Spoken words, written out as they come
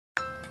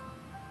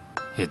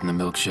Hitting the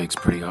milkshakes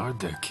pretty hard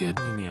there, kid.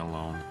 Leave me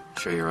alone.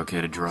 Sure you're okay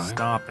to drive?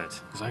 Stop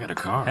it. 'Cause I got a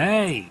car.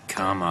 Hey!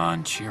 Come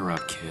on, cheer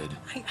up, kid.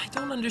 I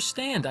don't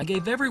understand. I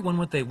gave everyone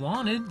what they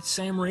wanted.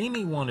 Sam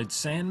Raimi wanted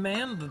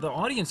Sandman, the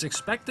audience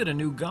expected a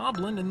new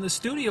Goblin, and the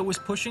studio was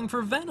pushing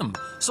for Venom.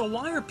 So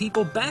why are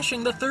people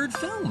bashing the third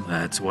film?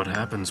 That's what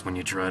happens when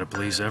you try to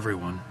please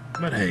everyone.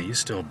 But hey, you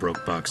still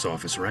broke box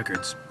office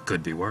records.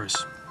 Could be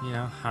worse.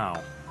 Yeah,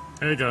 how?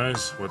 Hey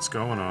guys, what's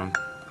going on?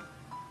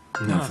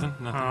 Nothing.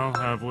 I'll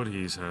have what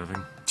he's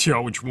having. Yeah,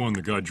 which one?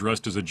 The guy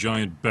dressed as a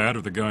giant bat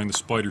or the guy in the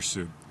spider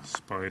suit?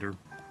 Spider.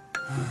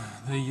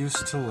 They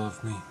used to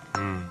love me.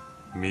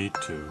 Me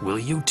too. Will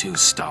you two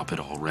stop it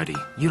already?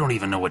 You don't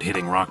even know what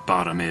hitting rock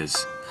bottom is.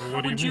 Well,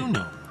 what How would do you you mean?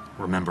 know?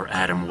 Remember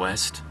Adam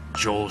West?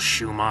 Joel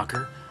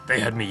Schumacher? They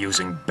had me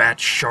using bat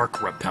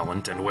shark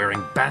repellent and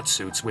wearing bat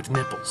suits with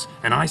nipples,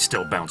 and I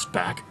still bounced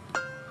back.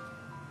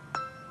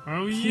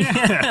 Oh yeah.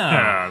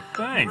 Yeah.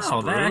 Thanks,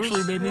 Oh, that Bruce.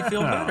 actually made me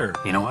feel better.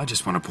 You know, I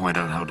just want to point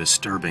out how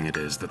disturbing it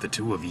is that the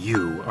two of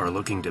you are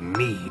looking to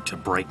me to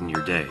brighten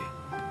your day.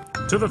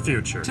 To the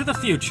future. To the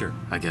future.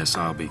 I guess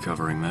I'll be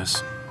covering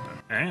this.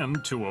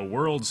 And to a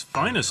world's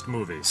finest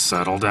movie.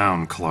 Settle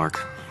down,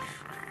 Clark.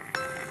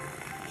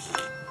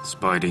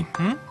 Spidey.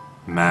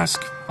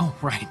 Mask. Oh,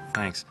 right.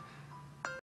 Thanks.